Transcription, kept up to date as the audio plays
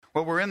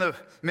Well, we're in the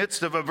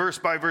midst of a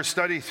verse-by-verse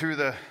study through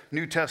the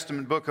New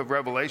Testament book of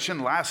Revelation.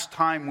 Last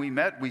time we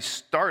met, we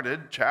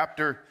started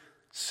chapter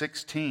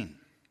 16.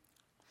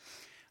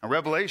 Now,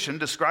 Revelation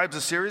describes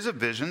a series of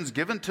visions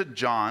given to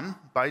John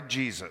by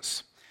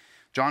Jesus.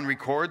 John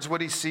records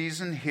what he sees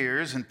and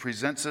hears and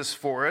presents it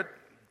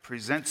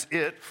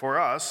for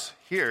us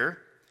here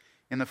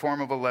in the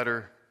form of a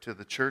letter to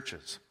the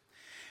churches.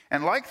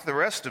 And like the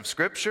rest of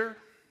Scripture,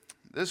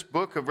 this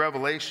book of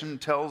Revelation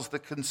tells the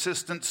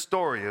consistent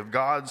story of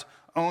God's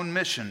own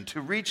mission to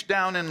reach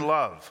down in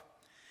love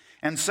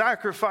and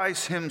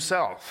sacrifice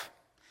himself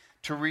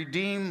to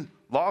redeem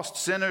lost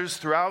sinners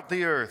throughout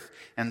the earth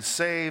and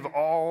save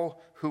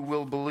all who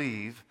will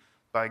believe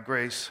by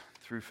grace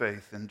through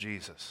faith in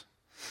Jesus.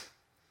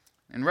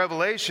 In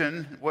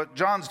Revelation, what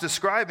John's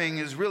describing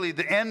is really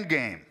the end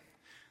game,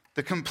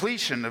 the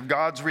completion of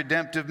God's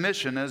redemptive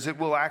mission as it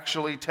will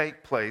actually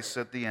take place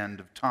at the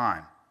end of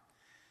time.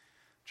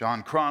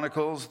 John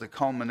chronicles the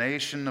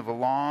culmination of a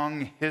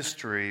long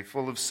history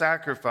full of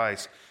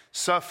sacrifice,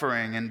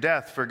 suffering, and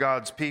death for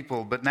God's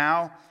people. But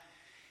now,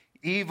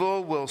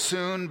 evil will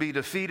soon be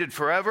defeated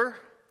forever,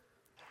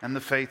 and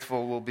the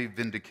faithful will be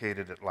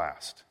vindicated at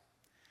last.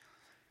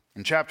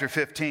 In chapter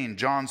 15,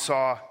 John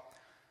saw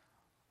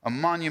a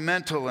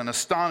monumental and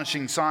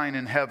astonishing sign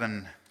in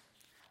heaven,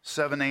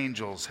 7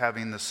 angels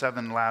having the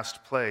 7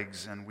 last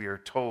plagues, and we are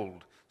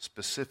told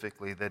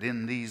specifically that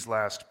in these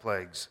last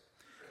plagues,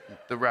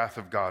 the wrath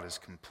of God is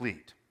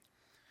complete.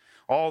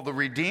 All the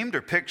redeemed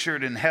are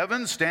pictured in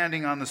heaven,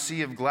 standing on the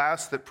sea of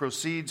glass that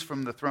proceeds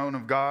from the throne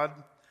of God.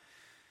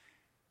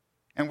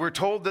 And we're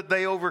told that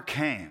they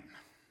overcame.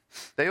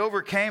 They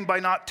overcame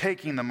by not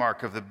taking the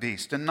mark of the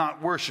beast and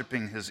not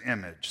worshiping his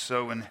image.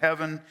 So in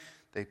heaven,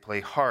 they play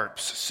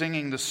harps,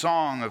 singing the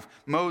song of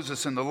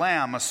Moses and the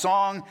Lamb, a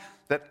song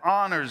that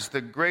honors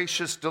the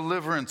gracious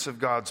deliverance of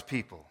God's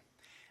people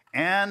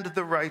and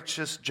the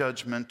righteous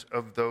judgment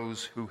of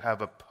those who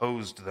have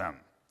opposed them.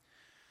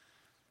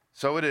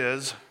 So it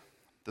is,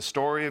 the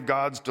story of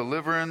God's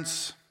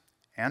deliverance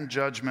and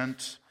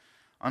judgment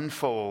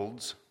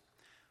unfolds,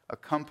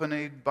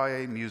 accompanied by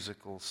a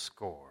musical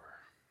score.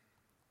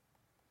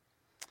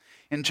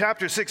 In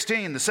chapter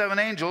 16, the 7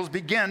 angels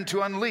begin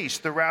to unleash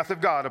the wrath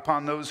of God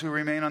upon those who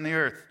remain on the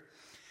earth.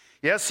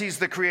 Yes, he's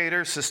the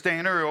creator,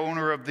 sustainer,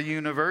 owner of the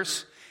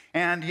universe.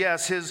 And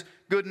yes, his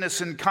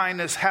goodness and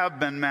kindness have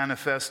been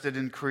manifested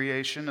in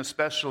creation,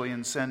 especially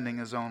in sending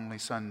his only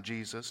son,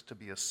 Jesus, to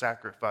be a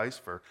sacrifice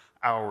for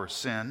our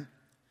sin.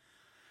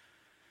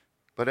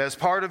 But as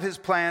part of his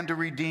plan to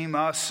redeem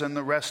us and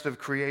the rest of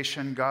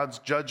creation, God's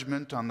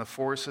judgment on the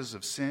forces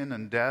of sin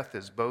and death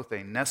is both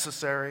a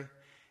necessary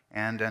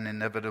and an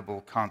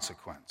inevitable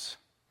consequence.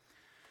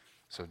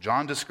 So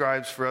John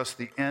describes for us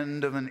the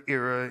end of an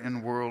era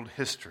in world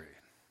history.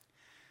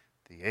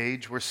 The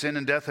age where sin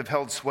and death have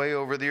held sway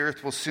over the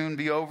earth will soon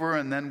be over,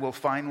 and then we'll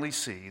finally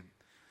see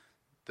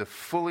the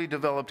fully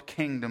developed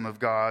kingdom of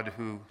God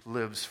who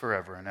lives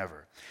forever and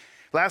ever.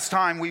 Last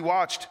time we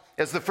watched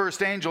as the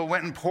first angel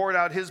went and poured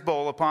out his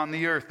bowl upon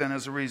the earth, and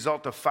as a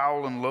result a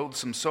foul and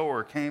loathsome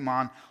sore came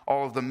on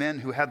all of the men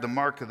who had the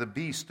mark of the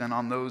beast and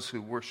on those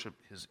who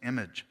worshiped his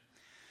image.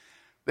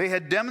 They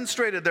had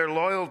demonstrated their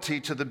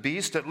loyalty to the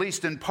beast, at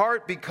least in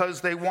part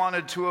because they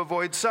wanted to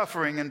avoid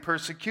suffering and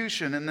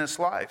persecution in this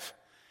life.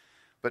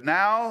 But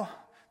now,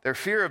 their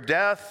fear of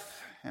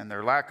death and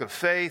their lack of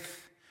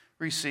faith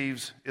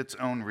receives its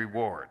own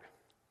reward.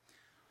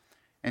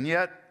 And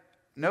yet,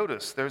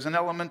 notice, there's an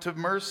element of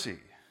mercy,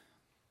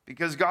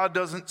 because God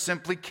doesn't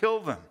simply kill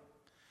them,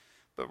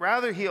 but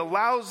rather he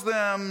allows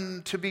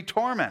them to be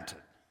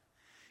tormented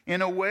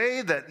in a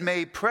way that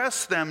may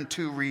press them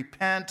to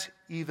repent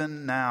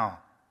even now.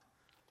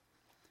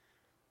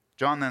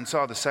 John then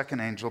saw the second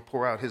angel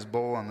pour out his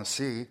bowl on the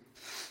sea,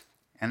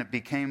 and it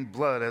became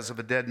blood as of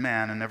a dead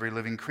man, and every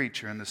living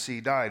creature in the sea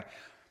died.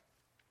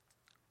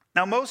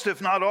 Now, most, if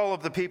not all,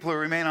 of the people who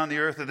remain on the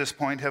earth at this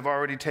point have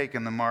already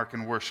taken the mark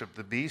and worshiped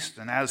the beast,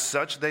 and as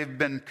such, they've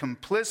been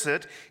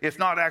complicit, if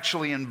not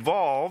actually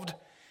involved,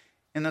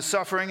 in the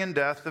suffering and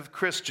death of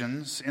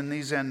Christians in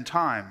these end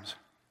times.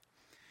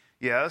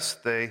 Yes,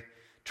 they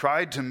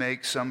tried to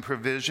make some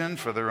provision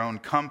for their own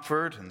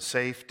comfort and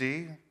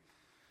safety,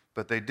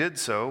 but they did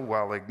so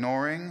while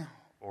ignoring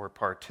or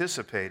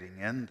participating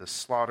in the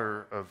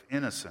slaughter of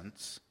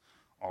innocents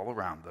all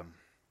around them.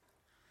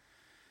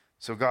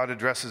 So God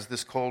addresses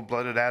this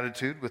cold-blooded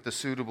attitude with a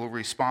suitable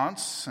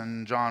response,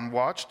 and John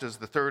watched as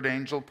the third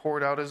angel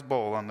poured out his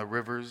bowl on the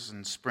rivers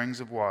and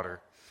springs of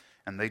water,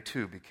 and they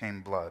too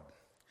became blood.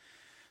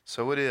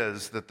 So it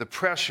is that the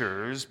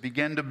pressures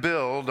begin to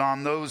build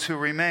on those who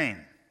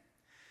remain.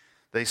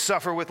 They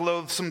suffer with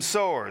loathsome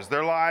sores.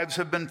 Their lives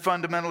have been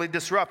fundamentally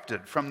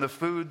disrupted, from the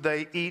food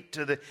they eat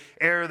to the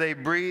air they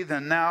breathe,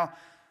 and now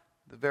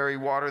the very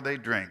water they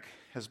drink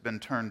has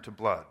been turned to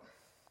blood.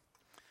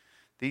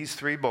 These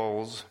 3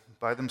 bowls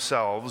by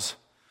themselves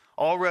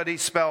already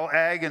spell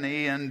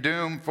agony and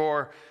doom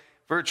for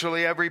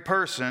virtually every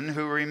person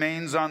who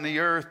remains on the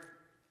earth,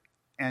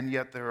 and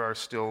yet there are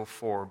still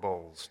 4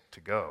 bowls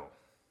to go.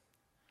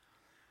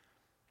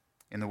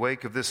 In the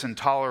wake of this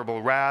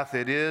intolerable wrath,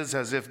 it is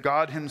as if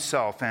God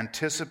himself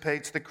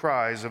anticipates the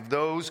cries of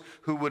those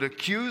who would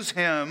accuse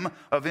him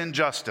of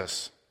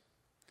injustice.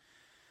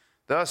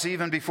 Thus,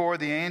 even before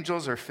the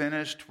angels are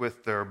finished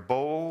with their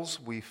bowls,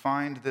 we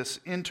find this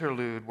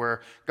interlude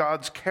where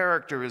God's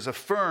character is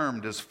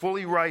affirmed as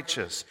fully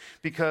righteous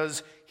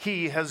because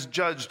he has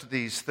judged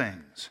these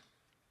things.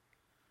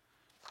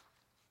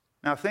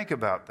 Now think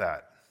about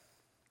that.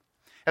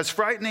 As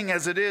frightening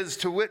as it is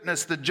to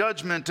witness the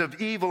judgment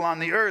of evil on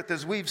the earth,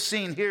 as we've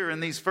seen here in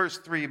these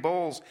first three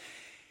bowls,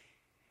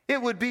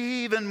 it would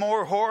be even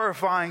more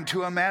horrifying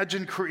to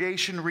imagine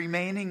creation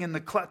remaining in the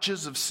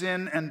clutches of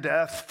sin and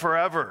death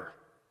forever.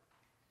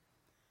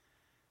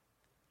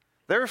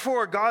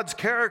 Therefore, God's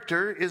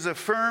character is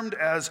affirmed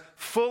as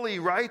fully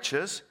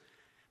righteous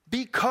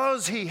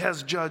because he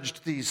has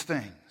judged these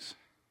things.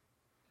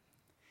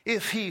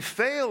 If he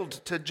failed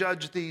to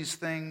judge these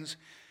things,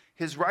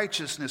 his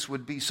righteousness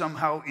would be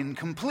somehow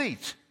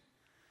incomplete.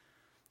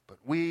 But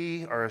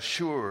we are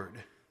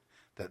assured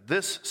that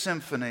this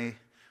symphony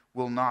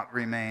will not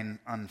remain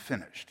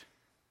unfinished.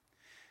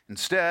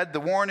 Instead, the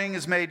warning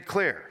is made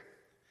clear.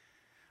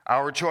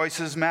 Our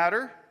choices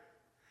matter.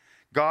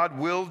 God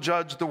will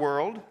judge the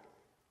world.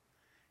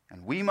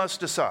 And we must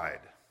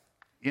decide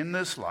in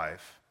this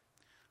life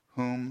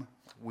whom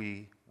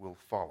we will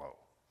follow.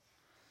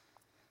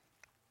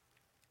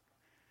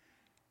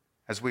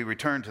 As we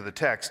return to the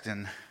text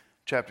in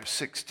chapter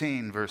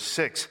 16, verse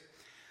 6,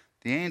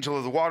 the angel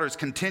of the waters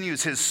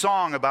continues his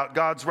song about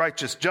God's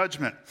righteous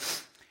judgment.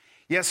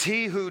 Yes,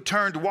 he who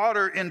turned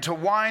water into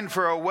wine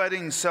for a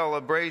wedding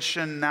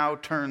celebration now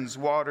turns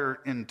water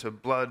into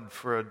blood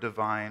for a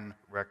divine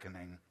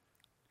reckoning.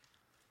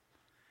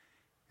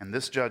 And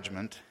this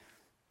judgment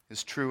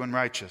is true and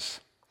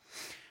righteous,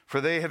 for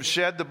they have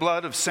shed the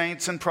blood of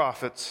saints and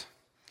prophets,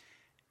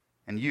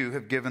 and you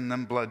have given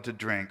them blood to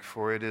drink,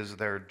 for it is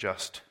their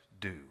just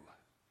due.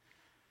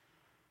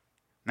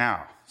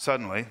 Now,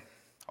 suddenly,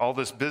 all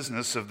this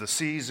business of the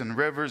seas and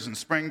rivers and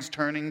springs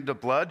turning to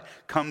blood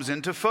comes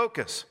into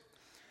focus.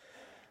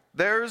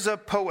 There's a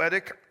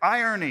poetic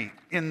irony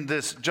in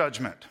this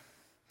judgment.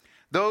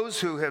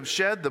 Those who have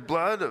shed the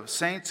blood of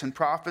saints and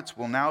prophets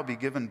will now be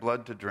given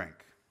blood to drink.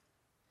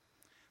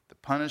 The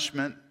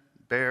punishment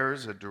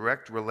bears a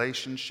direct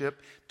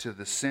relationship to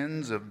the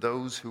sins of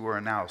those who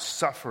are now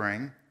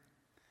suffering.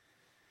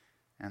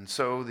 And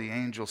so the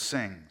angel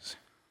sings,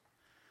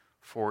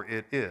 for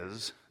it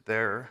is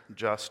their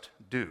just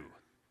due.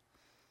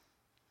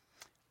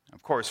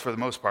 Of course, for the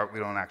most part, we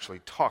don't actually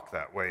talk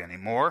that way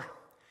anymore.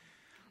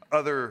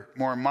 Other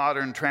more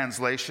modern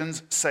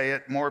translations say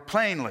it more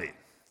plainly.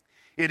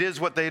 It is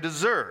what they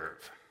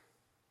deserve.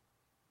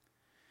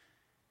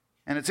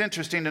 And it's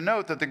interesting to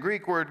note that the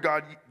Greek word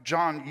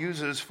John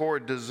uses for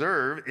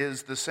deserve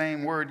is the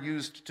same word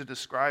used to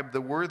describe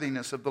the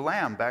worthiness of the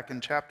Lamb back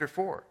in chapter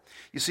 4.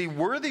 You see,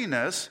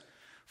 worthiness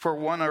for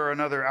one or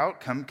another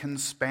outcome can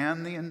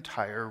span the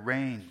entire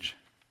range.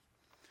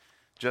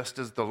 Just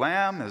as the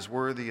Lamb is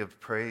worthy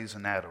of praise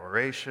and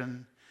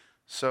adoration,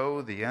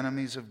 so the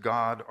enemies of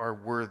God are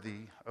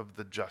worthy of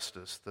the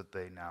justice that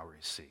they now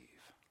receive.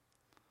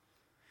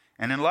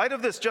 And in light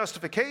of this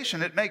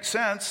justification, it makes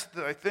sense,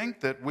 I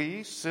think, that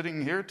we,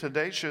 sitting here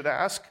today, should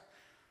ask,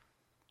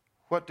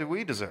 what do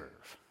we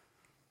deserve?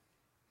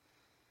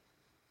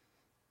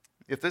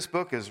 If this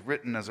book is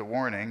written as a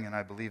warning, and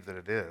I believe that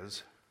it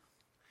is,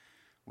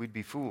 we'd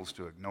be fools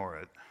to ignore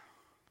it.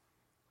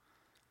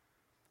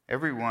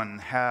 Everyone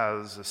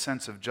has a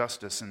sense of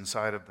justice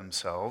inside of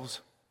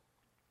themselves,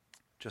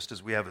 just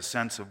as we have a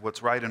sense of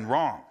what's right and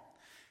wrong.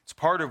 It's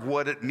part of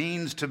what it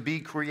means to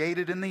be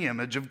created in the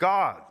image of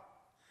God.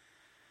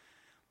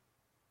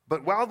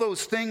 But while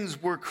those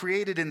things were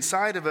created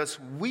inside of us,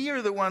 we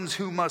are the ones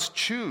who must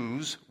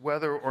choose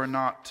whether or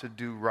not to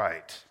do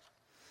right.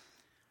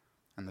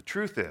 And the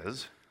truth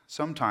is,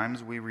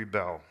 sometimes we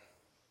rebel.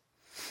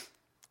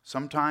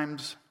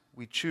 Sometimes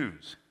we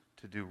choose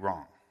to do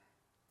wrong.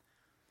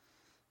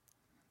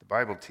 The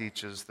Bible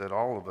teaches that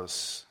all of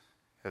us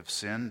have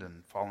sinned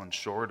and fallen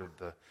short of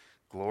the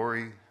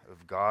glory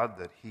of God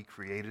that He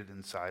created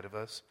inside of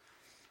us.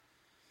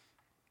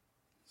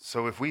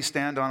 So if we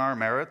stand on our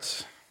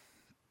merits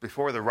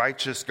before the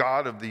righteous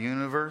God of the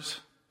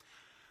universe,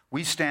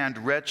 we stand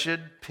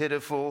wretched,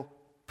 pitiful,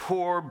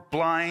 poor,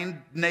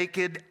 blind,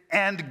 naked,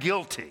 and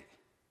guilty.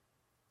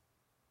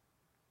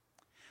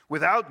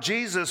 Without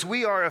Jesus,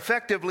 we are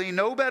effectively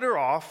no better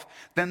off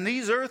than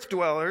these earth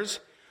dwellers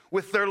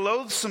with their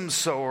loathsome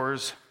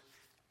sores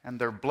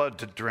and their blood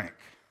to drink.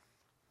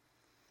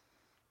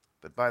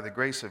 But by the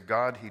grace of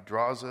God, He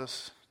draws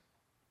us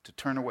to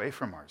turn away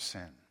from our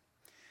sin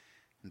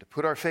and to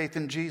put our faith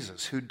in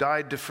Jesus, who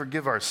died to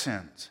forgive our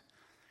sins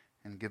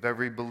and give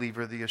every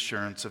believer the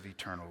assurance of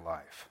eternal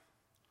life.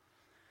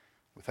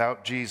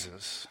 Without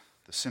Jesus,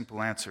 the simple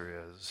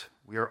answer is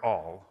we are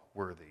all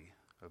worthy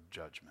of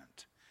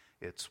judgment.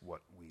 It's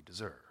what we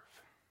deserve.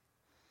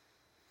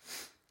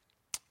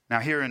 Now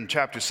here in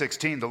chapter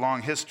 16, the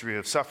long history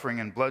of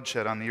suffering and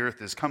bloodshed on the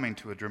earth is coming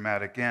to a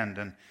dramatic end.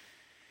 And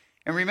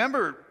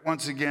remember,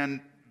 once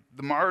again,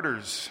 The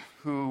martyrs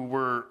who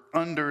were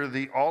under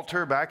the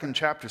altar back in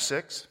chapter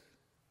 6,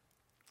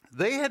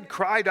 they had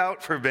cried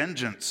out for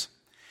vengeance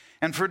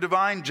and for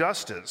divine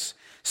justice,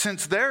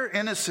 since their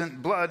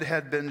innocent blood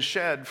had been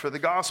shed for the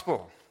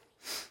gospel.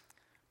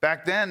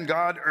 Back then,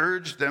 God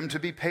urged them to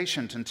be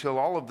patient until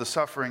all of the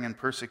suffering and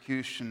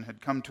persecution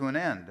had come to an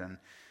end, and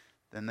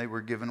then they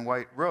were given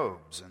white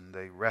robes and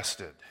they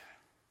rested.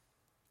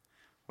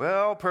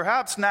 Well,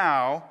 perhaps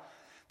now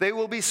they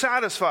will be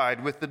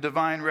satisfied with the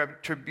divine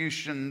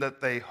retribution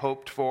that they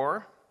hoped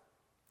for,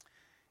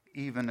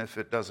 even if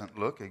it doesn't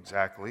look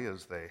exactly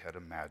as they had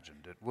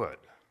imagined it would.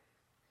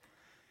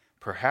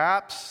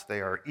 Perhaps they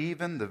are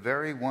even the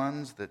very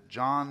ones that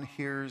John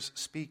hears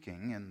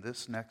speaking in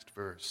this next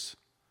verse.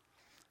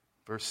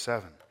 Verse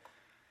 7,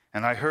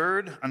 "And I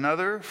heard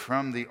another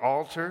from the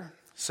altar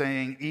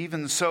saying,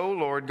 'Even so,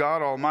 Lord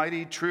God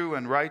Almighty, true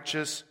and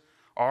righteous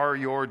are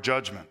your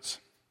judgments.'"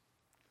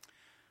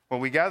 Well,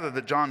 we gather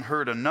that John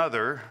heard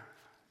another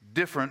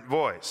different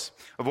voice,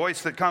 a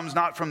voice that comes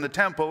not from the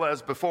temple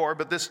as before,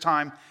 but this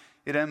time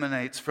it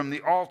emanates from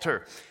the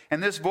altar.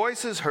 And this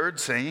voice is heard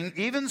saying,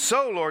 "Even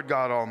so, Lord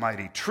God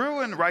Almighty,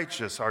 true and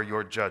righteous are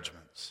your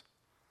judgments."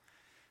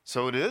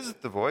 So it is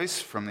that the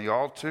voice from the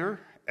altar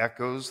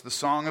echoes the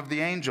song of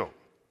the angel.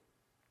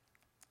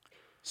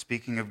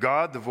 Speaking of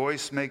God, the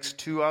voice makes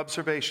two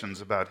observations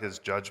about his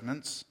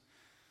judgments.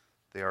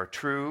 They are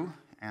true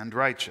and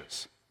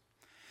righteous.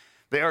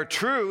 They are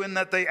true in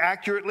that they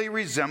accurately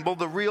resemble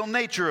the real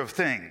nature of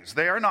things.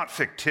 They are not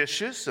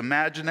fictitious,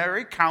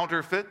 imaginary,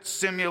 counterfeit,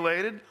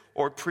 simulated,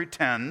 or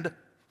pretend.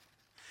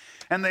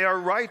 And they are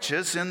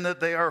righteous in that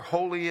they are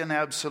wholly and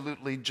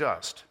absolutely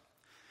just.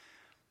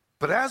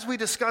 But as we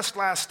discussed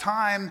last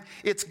time,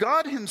 it's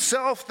God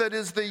himself that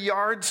is the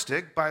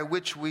yardstick by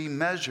which we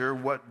measure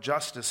what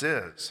justice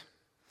is.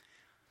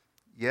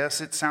 Yes,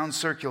 it sounds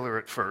circular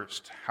at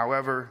first.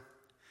 However,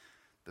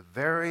 the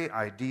very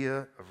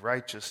idea of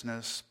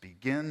righteousness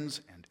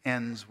begins and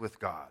ends with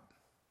God.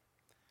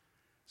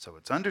 So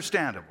it's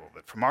understandable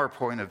that from our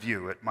point of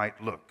view, it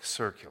might look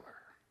circular.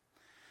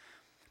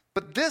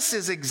 But this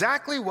is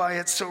exactly why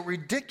it's so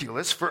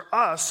ridiculous for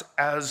us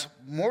as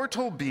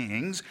mortal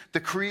beings,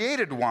 the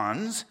created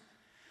ones,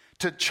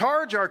 to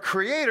charge our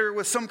Creator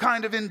with some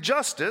kind of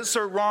injustice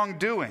or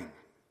wrongdoing.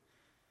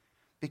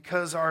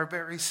 Because our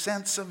very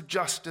sense of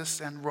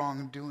justice and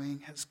wrongdoing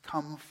has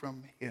come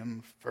from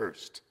Him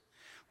first.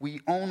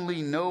 We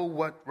only know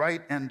what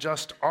right and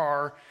just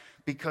are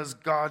because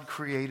God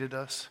created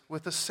us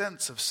with a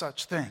sense of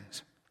such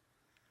things.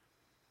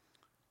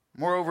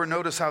 Moreover,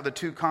 notice how the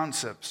two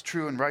concepts,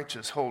 true and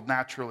righteous, hold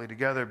naturally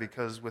together,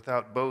 because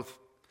without both,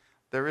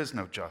 there is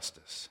no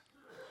justice.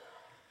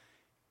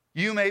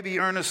 You may be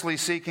earnestly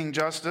seeking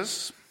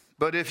justice,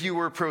 but if you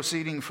were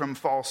proceeding from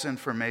false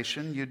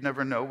information, you'd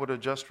never know what a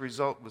just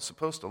result was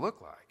supposed to look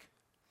like.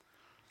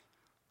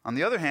 On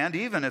the other hand,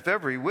 even if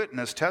every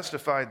witness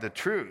testified the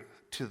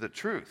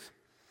truth,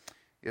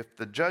 if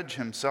the judge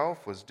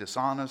himself was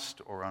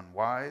dishonest or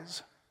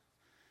unwise,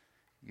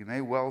 you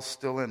may well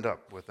still end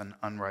up with an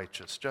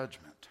unrighteous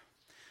judgment.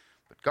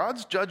 But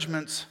God's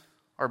judgments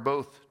are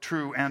both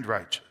true and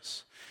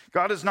righteous.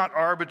 God is not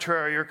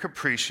arbitrary or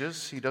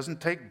capricious. He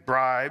doesn't take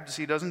bribes.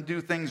 He doesn't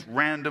do things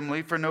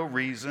randomly for no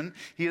reason.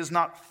 He is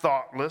not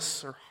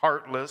thoughtless or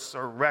heartless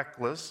or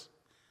reckless.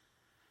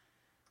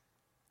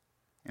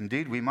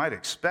 Indeed, we might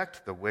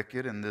expect the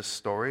wicked in this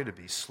story to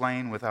be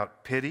slain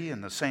without pity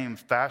in the same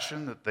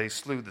fashion that they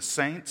slew the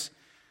saints.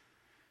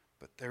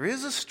 But there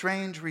is a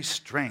strange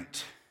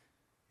restraint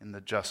in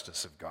the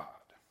justice of God.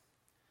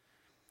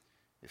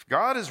 If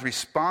God is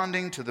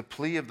responding to the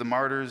plea of the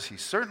martyrs,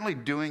 he's certainly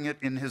doing it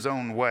in his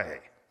own way.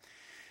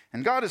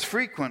 And God is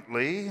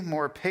frequently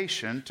more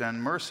patient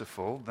and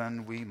merciful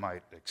than we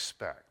might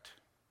expect.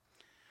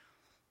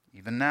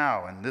 Even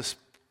now, in this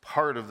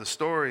part of the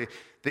story,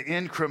 the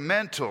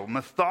incremental,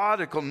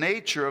 methodical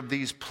nature of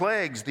these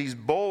plagues, these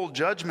bold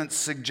judgments,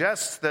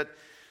 suggests that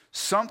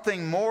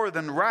something more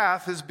than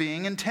wrath is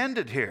being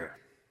intended here.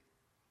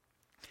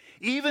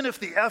 Even if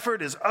the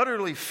effort is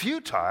utterly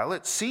futile,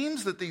 it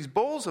seems that these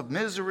bowls of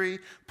misery,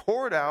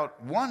 poured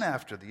out one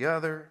after the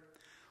other,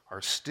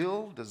 are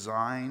still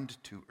designed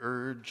to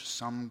urge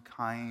some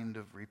kind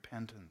of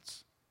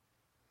repentance.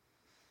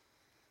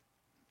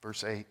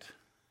 Verse 8.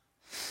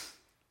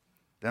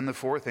 Then the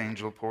fourth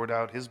angel poured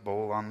out his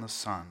bowl on the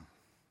sun,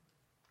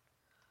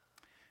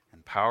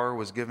 and power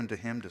was given to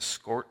him to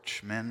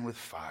scorch men with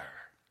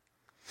fire.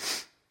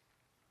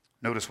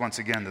 Notice once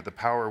again that the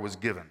power was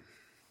given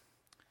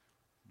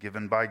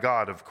by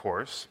God, of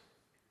course.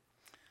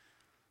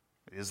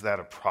 Is that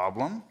a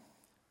problem?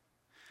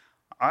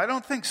 I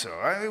don't think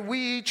so. We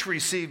each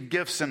receive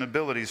gifts and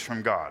abilities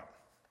from God,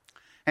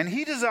 and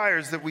he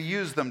desires that we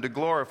use them to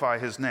glorify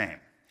his name.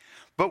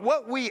 But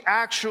what we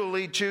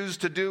actually choose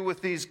to do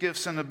with these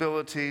gifts and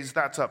abilities,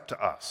 that's up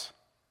to us.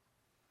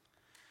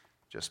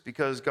 Just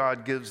because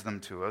God gives them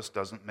to us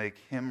doesn't make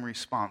him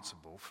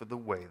responsible for the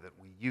way that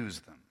we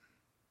use them.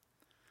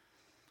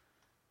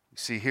 We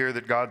see here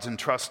that God's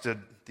entrusted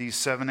these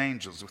 7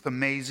 angels with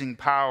amazing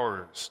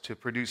powers to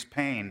produce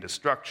pain,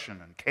 destruction,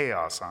 and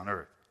chaos on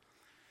earth.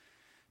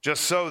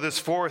 Just so,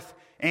 this 4th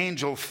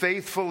angel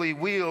faithfully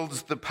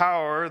wields the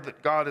power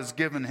that God has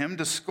given him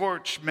to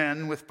scorch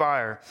men with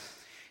fire.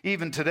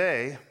 Even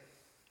today,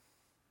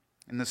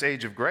 in this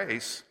age of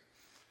grace,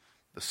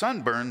 the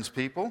sun burns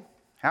people.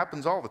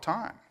 Happens all the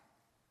time.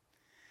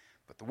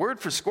 But the word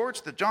for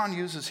scorch that John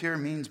uses here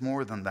means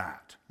more than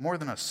that, more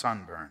than a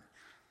sunburn.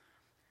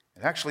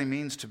 It actually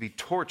means to be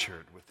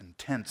tortured with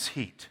intense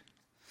heat.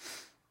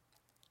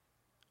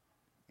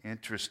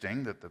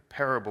 Interesting that the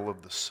parable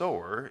of the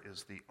sower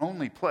is the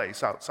only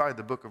place outside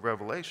the book of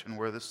Revelation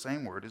where this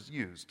same word is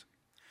used.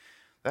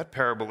 That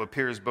parable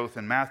appears both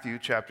in Matthew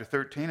chapter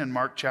 13 and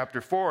Mark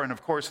chapter 4, and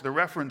of course the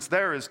reference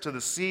there is to the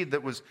seed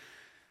that was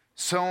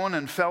sown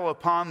and fell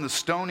upon the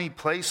stony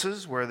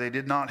places where they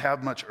did not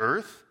have much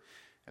earth.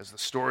 As the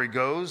story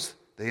goes,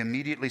 they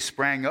immediately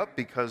sprang up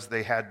because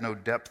they had no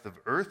depth of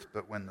earth,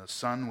 but when the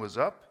sun was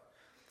up,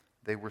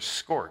 they were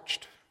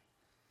scorched.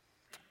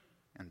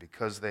 And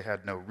because they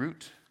had no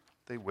root,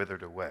 they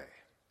withered away.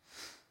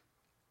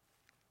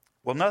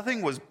 Well,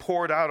 nothing was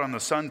poured out on the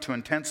sun to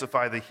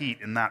intensify the heat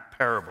in that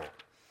parable.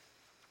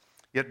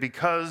 Yet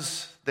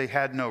because they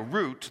had no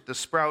root, the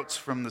sprouts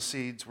from the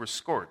seeds were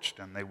scorched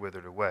and they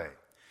withered away.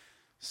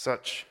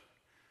 Such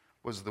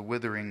was the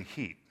withering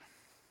heat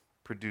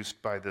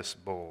produced by this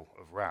bowl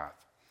of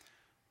wrath.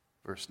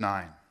 Verse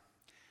 9,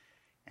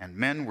 and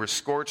men were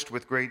scorched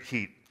with great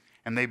heat,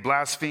 and they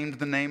blasphemed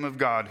the name of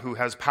God, who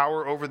has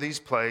power over these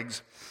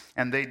plagues,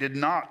 and they did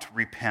not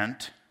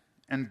repent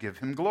and give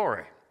him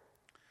glory.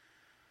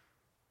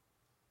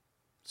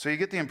 So you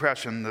get the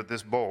impression that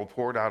this bowl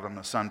poured out on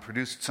the sun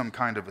produced some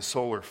kind of a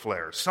solar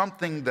flare,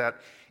 something that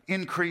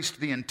increased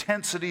the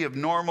intensity of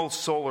normal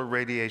solar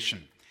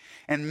radiation.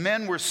 And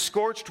men were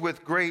scorched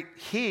with great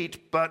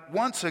heat, but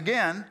once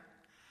again,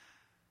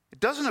 it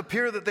doesn't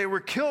appear that they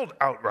were killed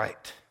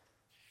outright.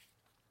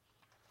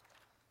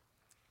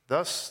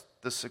 Thus,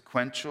 the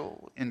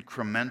sequential,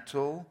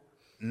 incremental,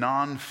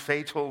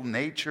 non-fatal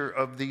nature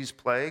of these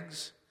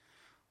plagues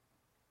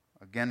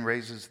again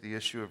raises the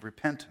issue of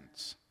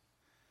repentance.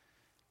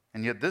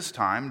 And yet this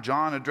time,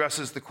 John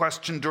addresses the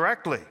question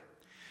directly.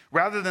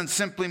 Rather than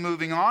simply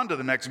moving on to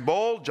the next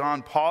bowl,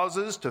 John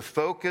pauses to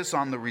focus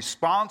on the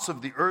response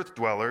of the earth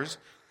dwellers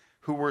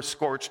who were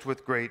scorched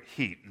with great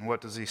heat. And what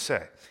does he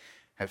say?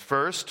 At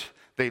first,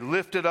 they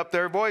lifted up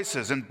their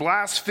voices and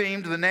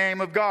blasphemed the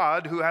name of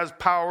God who has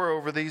power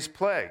over these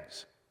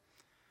plagues.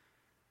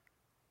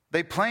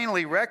 They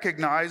plainly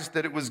recognized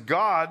that it was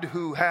God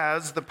who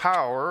has the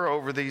power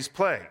over these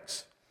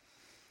plagues.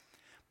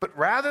 But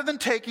rather than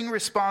taking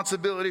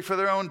responsibility for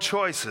their own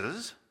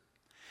choices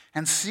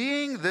and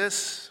seeing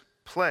this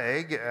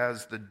plague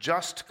as the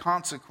just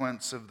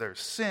consequence of their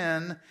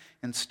sin,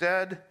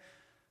 instead,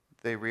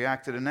 they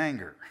reacted in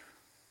anger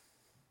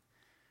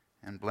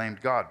and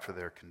blamed God for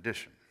their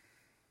condition.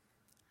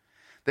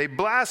 They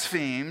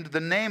blasphemed the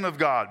name of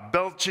God,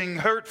 belching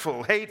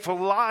hurtful, hateful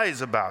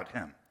lies about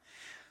him.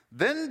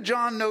 Then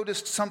John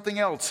noticed something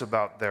else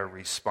about their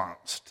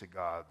response to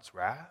God's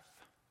wrath.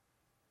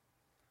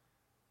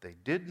 They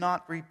did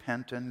not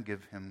repent and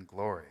give him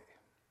glory.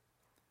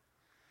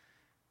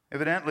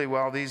 Evidently,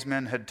 while these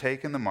men had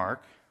taken the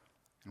mark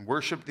and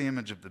worshiped the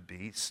image of the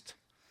beast,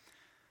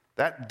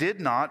 that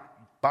did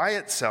not, by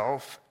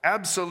itself,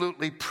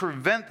 absolutely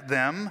prevent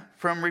them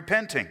from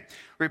repenting.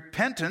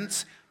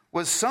 Repentance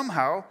was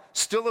somehow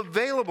still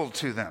available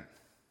to them.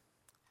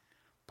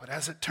 But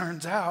as it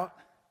turns out,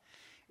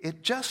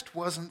 it just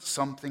wasn't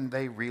something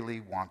they really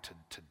wanted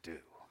to do.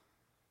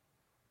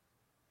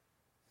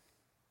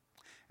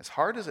 As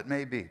hard as it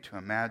may be to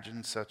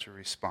imagine such a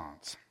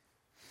response,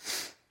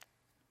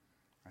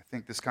 I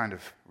think this kind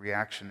of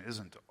reaction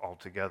isn't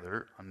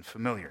altogether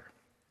unfamiliar.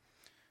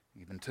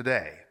 Even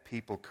today,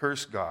 people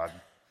curse God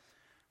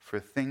for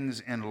things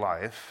in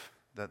life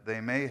that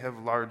they may have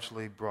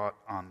largely brought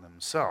on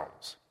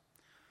themselves.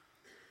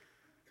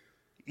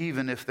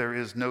 Even if there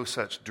is no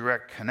such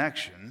direct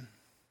connection,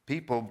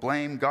 people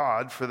blame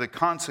God for the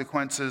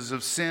consequences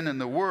of sin in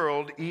the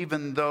world,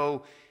 even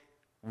though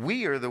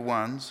we are the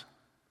ones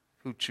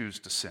who choose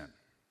to sin.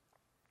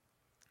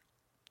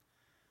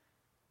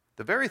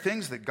 The very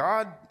things that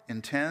God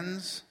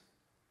intends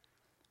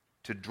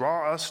to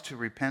draw us to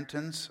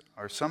repentance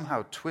are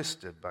somehow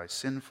twisted by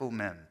sinful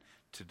men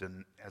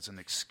as an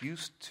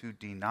excuse to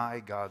deny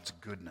God's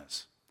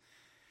goodness.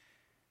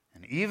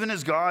 And even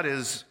as God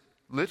is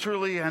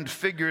literally and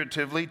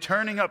figuratively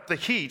turning up the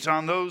heat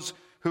on those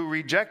who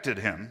rejected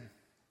him,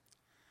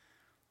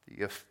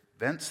 the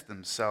events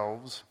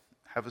themselves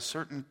have a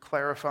certain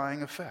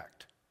clarifying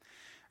effect.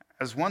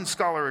 As one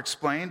scholar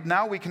explained,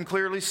 now we can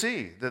clearly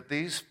see that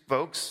these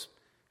folks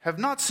have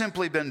not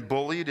simply been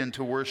bullied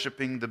into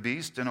worshiping the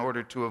beast in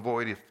order to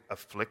avoid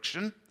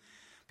affliction,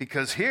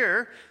 because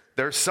here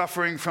they're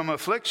suffering from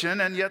affliction,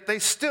 and yet they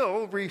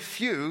still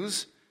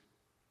refuse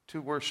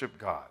to worship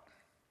God.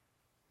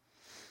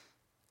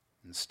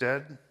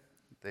 Instead,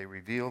 they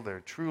reveal their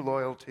true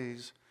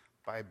loyalties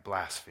by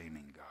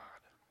blaspheming God.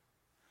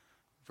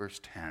 Verse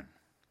 10.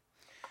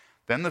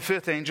 Then the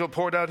fifth angel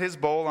poured out his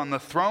bowl on the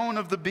throne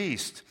of the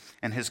beast,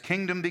 and his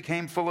kingdom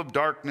became full of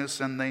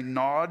darkness, and they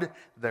gnawed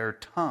their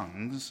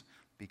tongues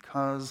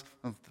because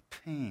of the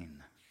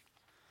pain.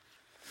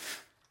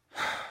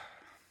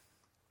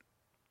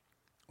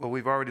 Well,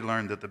 we've already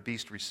learned that the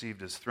beast received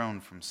his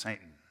throne from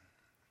Satan,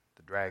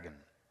 the dragon.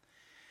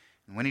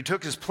 And when he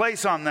took his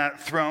place on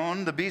that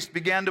throne, the beast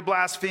began to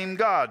blaspheme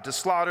God, to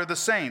slaughter the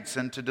saints,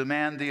 and to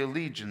demand the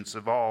allegiance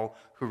of all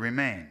who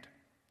remained.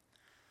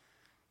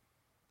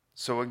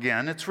 So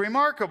again, it's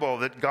remarkable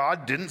that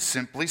God didn't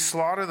simply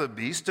slaughter the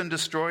beast and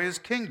destroy his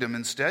kingdom.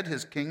 Instead,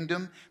 his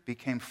kingdom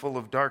became full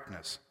of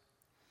darkness.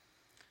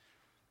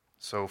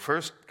 So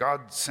first,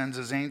 God sends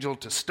his angel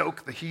to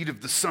stoke the heat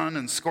of the sun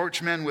and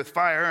scorch men with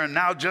fire. And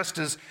now, just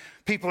as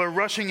people are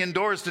rushing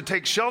indoors to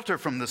take shelter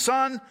from the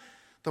sun,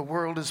 the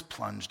world is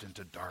plunged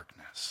into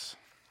darkness.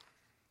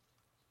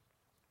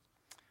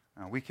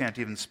 Now, we can't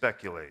even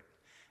speculate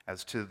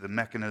as to the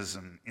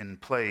mechanism in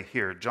play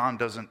here. John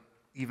doesn't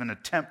even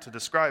attempt to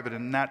describe it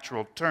in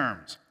natural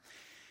terms.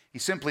 He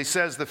simply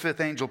says the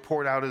fifth angel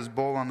poured out his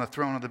bowl on the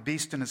throne of the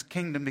beast, and his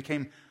kingdom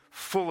became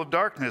full of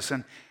darkness.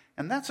 And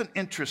that's an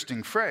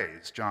interesting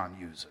phrase John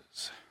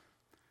uses.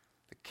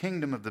 The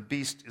kingdom of the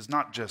beast is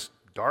not just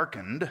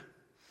darkened,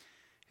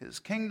 his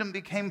kingdom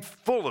became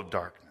full of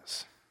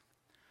darkness.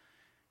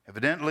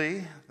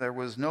 Evidently, there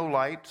was no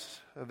light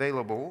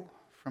available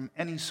from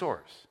any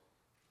source,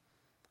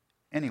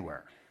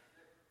 anywhere.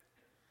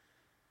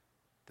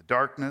 The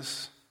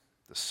darkness,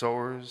 the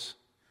sores,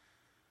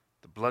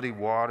 the bloody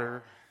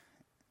water,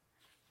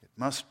 it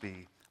must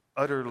be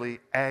utterly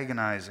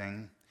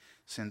agonizing,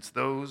 since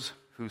those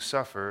who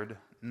suffered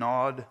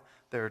gnawed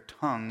their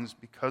tongues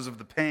because of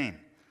the pain.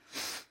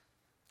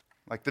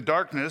 Like the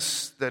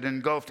darkness that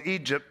engulfed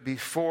Egypt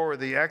before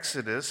the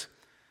Exodus,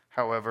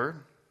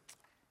 however,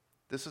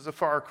 this is a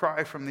far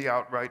cry from the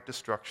outright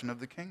destruction of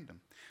the kingdom.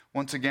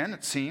 Once again,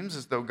 it seems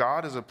as though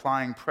God is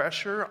applying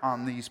pressure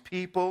on these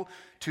people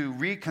to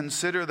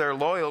reconsider their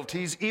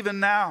loyalties even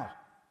now.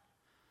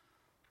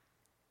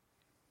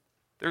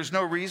 There's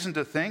no reason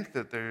to think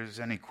that there's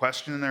any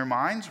question in their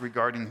minds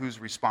regarding who's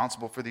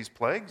responsible for these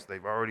plagues.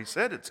 They've already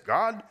said it's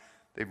God.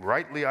 They've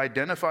rightly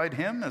identified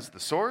him as the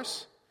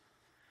source.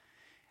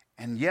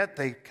 And yet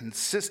they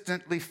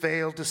consistently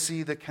fail to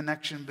see the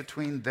connection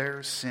between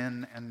their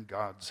sin and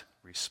God's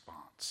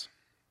response.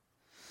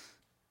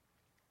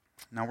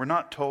 Now, we're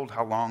not told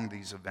how long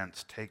these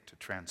events take to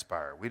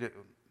transpire. We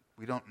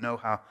don't know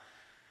how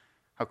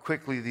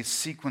quickly this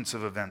sequence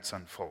of events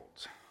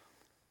unfolds.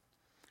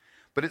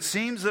 But it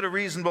seems that a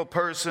reasonable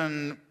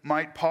person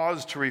might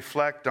pause to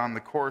reflect on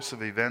the course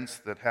of events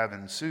that have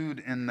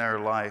ensued in their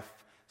life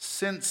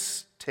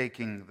since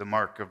taking the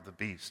mark of the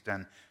beast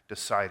and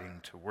deciding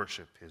to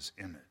worship his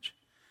image.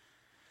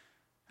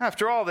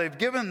 After all, they've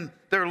given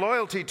their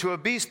loyalty to a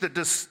beast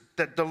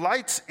that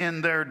delights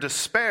in their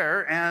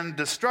despair and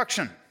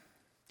destruction.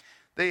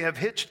 They have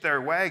hitched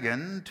their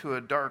wagon to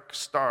a dark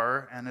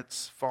star, and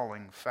it's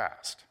falling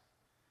fast.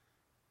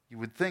 You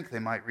would think they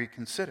might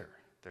reconsider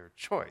their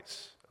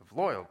choice of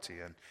loyalty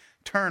and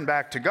turn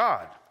back to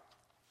God.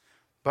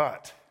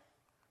 But,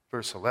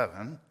 verse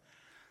 11,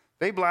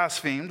 they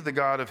blasphemed the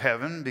God of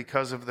heaven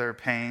because of their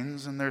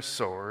pains and their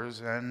sores,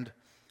 and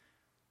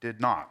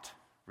did not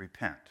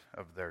repent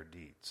of their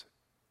deeds.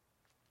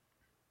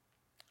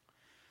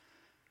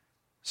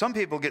 Some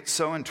people get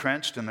so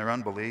entrenched in their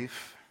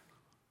unbelief,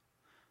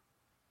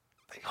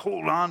 they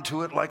hold on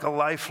to it like a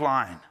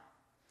lifeline.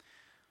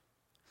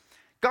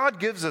 God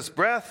gives us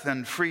breath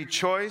and free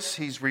choice.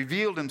 He's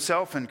revealed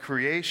himself in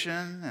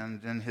creation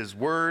and in his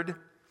word,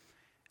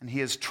 and he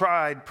has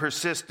tried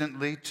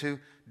persistently to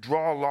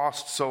draw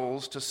lost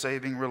souls to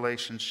saving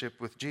relationship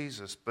with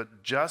Jesus.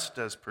 But just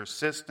as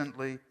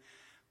persistently,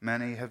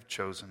 many have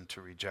chosen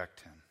to reject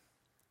him.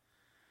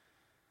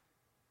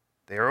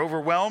 They are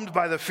overwhelmed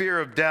by the fear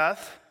of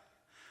death,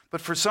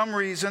 but for some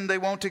reason they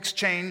won't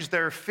exchange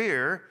their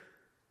fear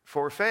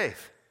for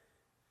faith.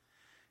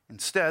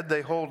 Instead,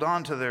 they hold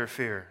on to their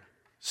fear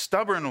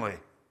stubbornly,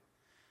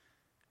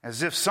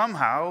 as if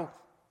somehow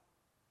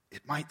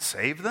it might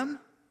save them.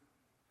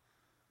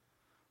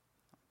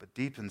 But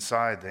deep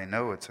inside, they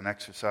know it's an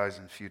exercise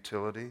in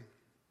futility.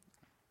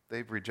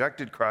 They've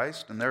rejected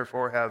Christ and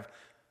therefore have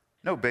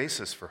no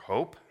basis for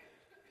hope.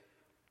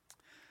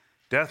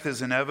 Death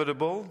is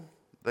inevitable.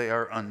 They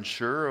are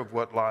unsure of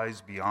what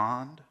lies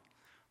beyond.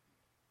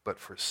 But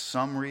for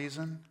some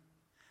reason,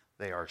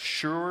 they are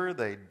sure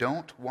they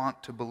don't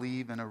want to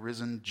believe in a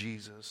risen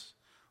Jesus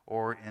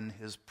or in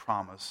his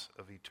promise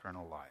of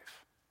eternal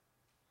life.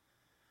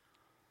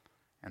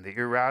 And the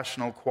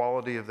irrational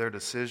quality of their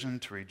decision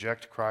to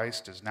reject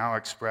Christ is now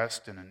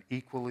expressed in an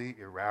equally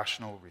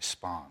irrational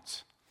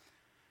response.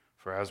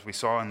 For as we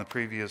saw in the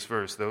previous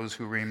verse, those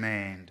who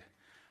remained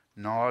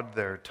gnawed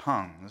their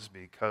tongues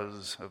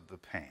because of the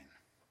pain.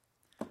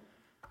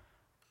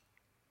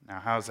 Now,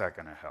 how's that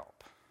going to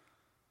help?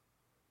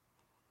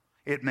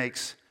 It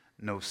makes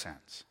no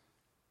sense.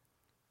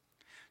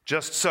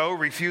 Just so,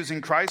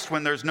 refusing Christ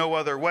when there's no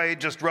other way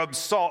just rubs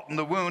salt in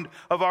the wound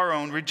of our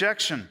own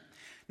rejection.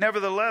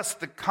 Nevertheless,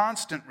 the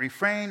constant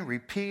refrain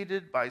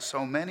repeated by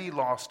so many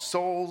lost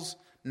souls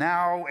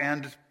now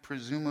and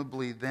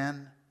presumably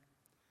then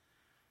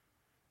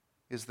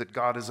is that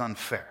God is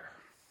unfair.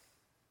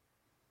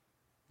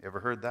 You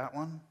ever heard that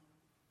one?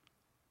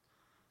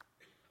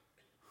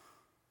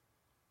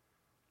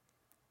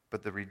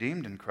 But the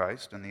redeemed in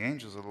Christ and the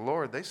angels of the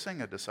Lord, they sing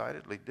a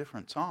decidedly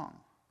different song.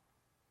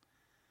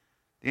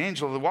 The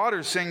angel of the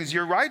waters sings,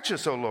 "You're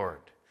righteous, O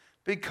Lord,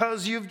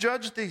 because you've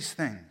judged these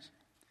things."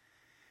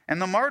 And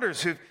the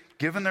martyrs who've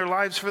given their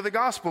lives for the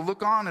gospel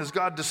look on as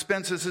God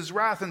dispenses his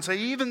wrath and say,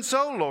 "Even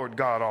so, Lord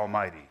God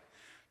Almighty,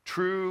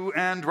 true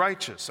and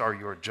righteous are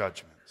your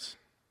judgments."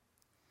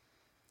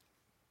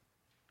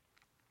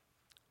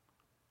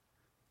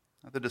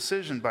 Now, the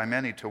decision by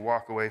many to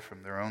walk away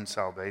from their own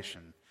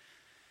salvation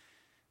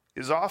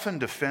is often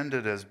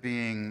defended as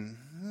being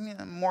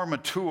more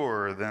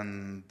mature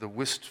than the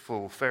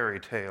wistful fairy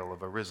tale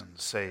of a risen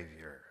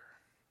Savior.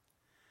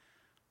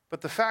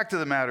 But the fact of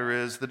the matter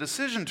is, the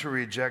decision to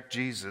reject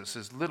Jesus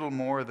is little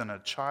more than a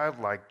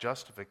childlike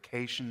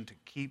justification to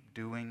keep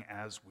doing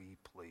as we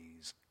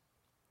please.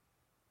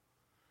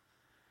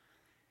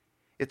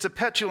 It's a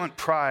petulant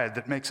pride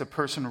that makes a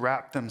person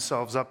wrap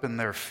themselves up in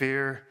their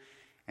fear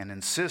and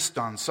insist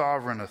on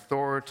sovereign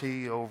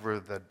authority over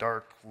the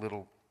dark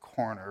little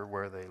corner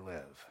where they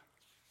live.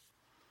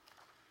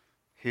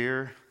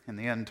 Here, in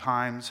the end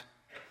times,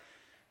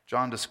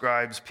 John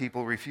describes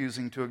people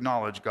refusing to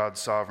acknowledge God's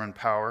sovereign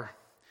power.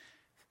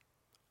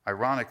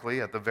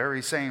 Ironically, at the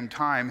very same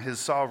time, his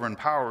sovereign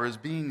power is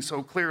being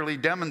so clearly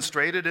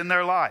demonstrated in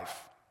their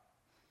life.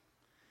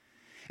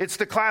 It's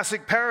the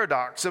classic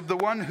paradox of the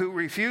one who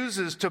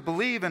refuses to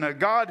believe in a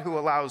God who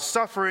allows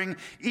suffering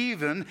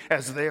even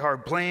as they are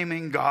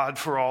blaming God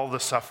for all the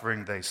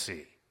suffering they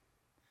see.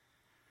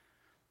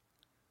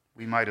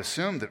 We might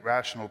assume that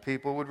rational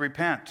people would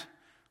repent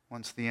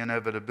once the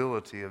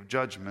inevitability of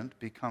judgment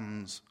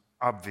becomes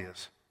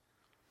obvious.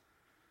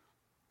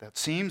 That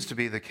seems to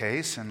be the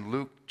case in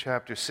Luke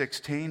chapter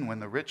 16 when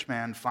the rich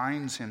man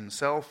finds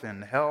himself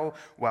in hell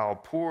while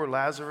poor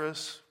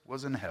Lazarus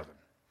was in heaven.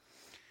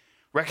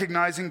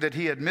 Recognizing that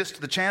he had missed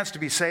the chance to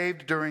be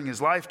saved during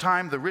his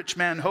lifetime, the rich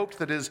man hoped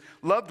that his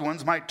loved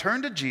ones might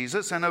turn to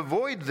Jesus and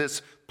avoid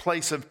this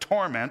place of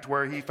torment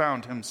where he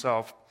found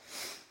himself.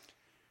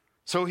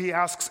 So he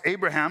asks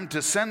Abraham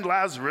to send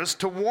Lazarus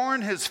to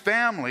warn his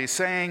family,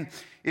 saying,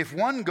 "If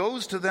one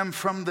goes to them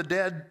from the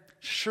dead,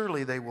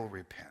 surely they will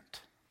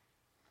repent."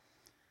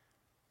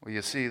 Well,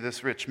 you see,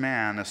 this rich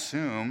man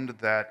assumed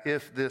that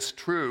if this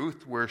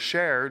truth were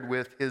shared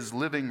with his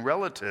living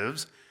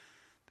relatives,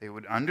 they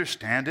would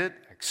understand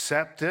it,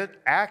 accept it,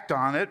 act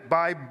on it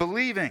by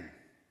believing.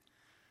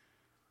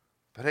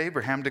 But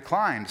Abraham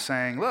declined,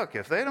 saying, "Look,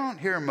 if they don't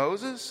hear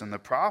Moses and the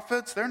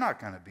prophets, they're not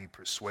going to be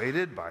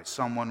persuaded by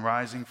someone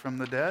rising from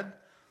the dead.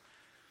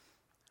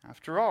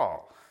 After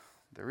all,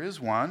 there is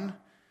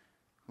one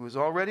who has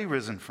already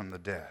risen from the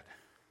dead,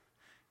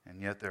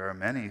 and yet there are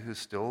many who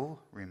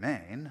still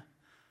remain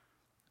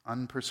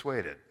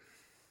unpersuaded."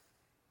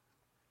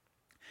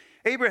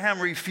 Abraham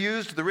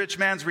refused the rich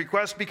man's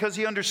request because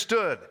he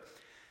understood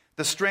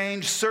the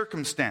strange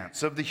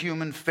circumstance of the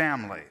human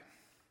family,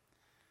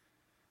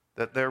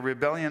 that their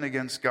rebellion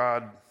against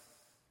God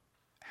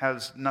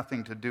has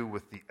nothing to do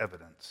with the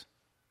evidence.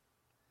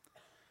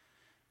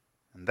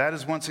 And that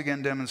is once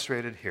again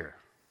demonstrated here,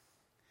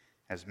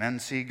 as men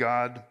see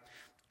God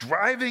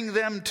driving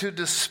them to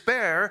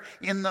despair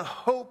in the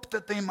hope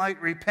that they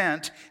might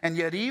repent, and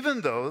yet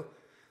even though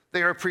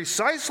they are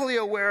precisely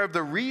aware of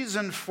the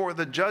reason for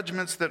the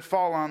judgments that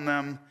fall on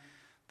them,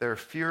 their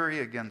fury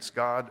against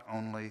God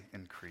only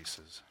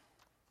increases.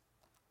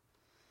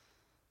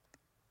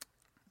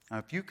 Now,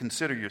 if you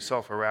consider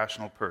yourself a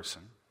rational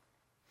person,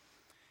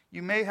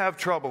 you may have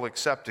trouble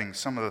accepting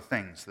some of the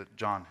things that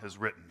John has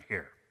written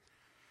here.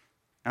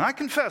 And I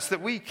confess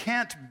that we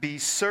can't be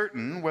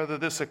certain whether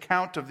this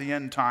account of the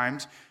end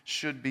times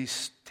should be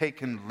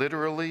taken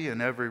literally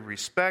in every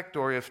respect,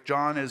 or if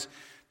John is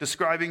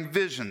describing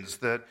visions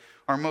that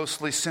are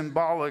mostly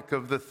symbolic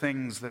of the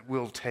things that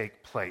will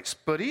take place.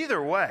 But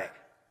either way,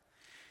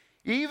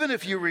 even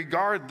if you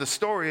regard the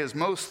story as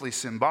mostly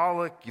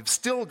symbolic, you've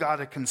still got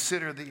to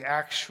consider the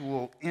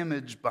actual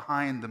image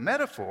behind the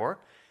metaphor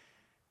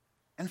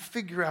and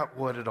figure out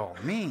what it all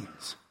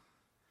means.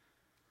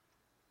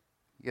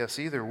 Yes,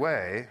 either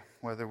way,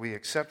 whether we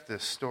accept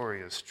this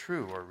story as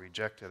true or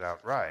reject it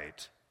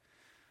outright,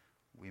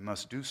 we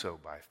must do so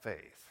by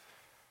faith.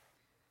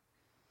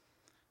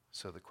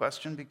 So the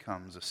question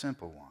becomes a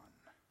simple one.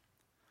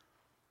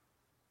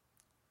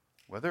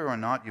 Whether or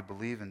not you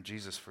believe in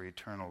Jesus for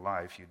eternal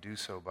life, you do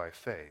so by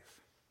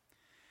faith.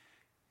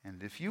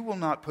 And if you will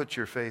not put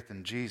your faith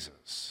in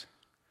Jesus,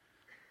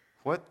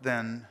 what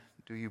then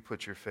do you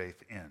put your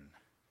faith in?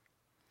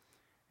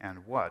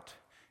 And what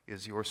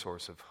is your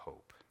source of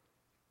hope?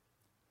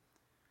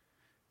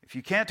 If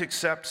you can't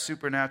accept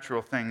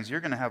supernatural things, you're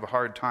going to have a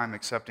hard time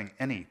accepting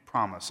any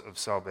promise of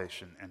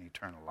salvation and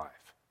eternal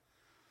life.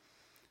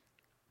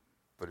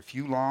 But if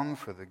you long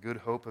for the good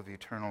hope of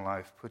eternal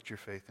life, put your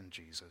faith in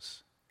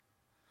Jesus.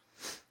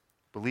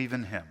 Believe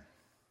in him,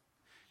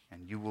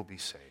 and you will be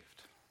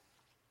saved.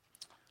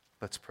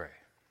 Let's pray.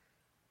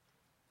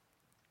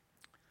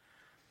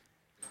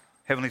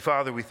 Heavenly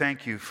Father, we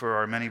thank you for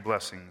our many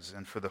blessings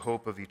and for the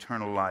hope of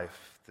eternal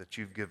life that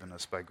you've given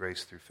us by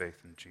grace through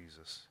faith in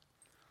Jesus.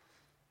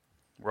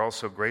 We're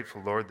also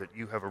grateful, Lord, that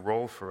you have a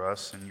role for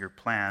us in your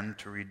plan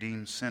to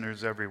redeem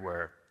sinners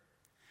everywhere.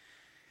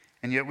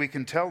 And yet we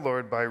can tell,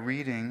 Lord, by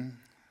reading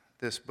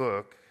this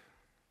book,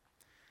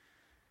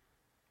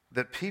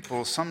 that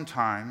people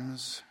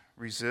sometimes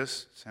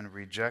resist and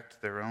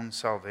reject their own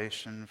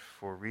salvation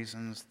for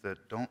reasons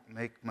that don't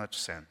make much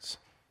sense.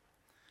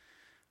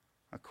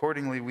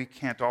 Accordingly, we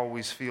can't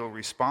always feel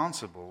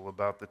responsible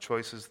about the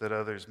choices that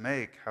others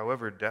make,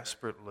 however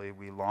desperately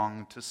we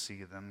long to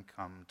see them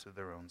come to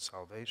their own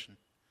salvation.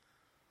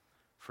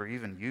 For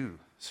even you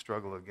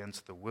struggle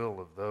against the will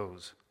of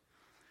those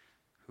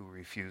who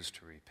refuse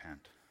to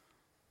repent.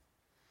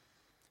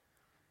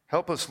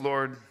 Help us,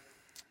 Lord,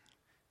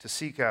 to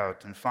seek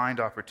out and find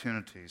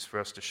opportunities for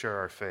us to share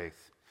our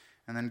faith,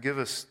 and then give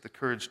us the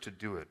courage to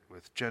do it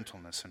with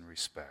gentleness and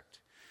respect.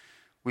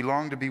 We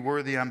long to be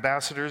worthy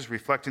ambassadors,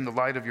 reflecting the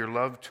light of your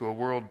love to a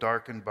world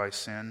darkened by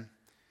sin.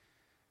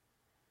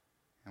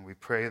 And we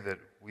pray that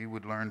we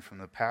would learn from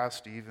the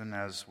past even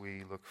as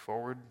we look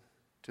forward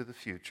to the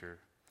future,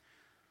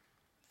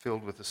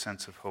 filled with a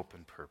sense of hope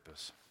and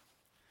purpose.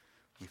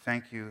 We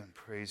thank you and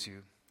praise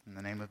you in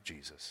the name of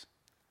Jesus.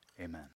 Amen.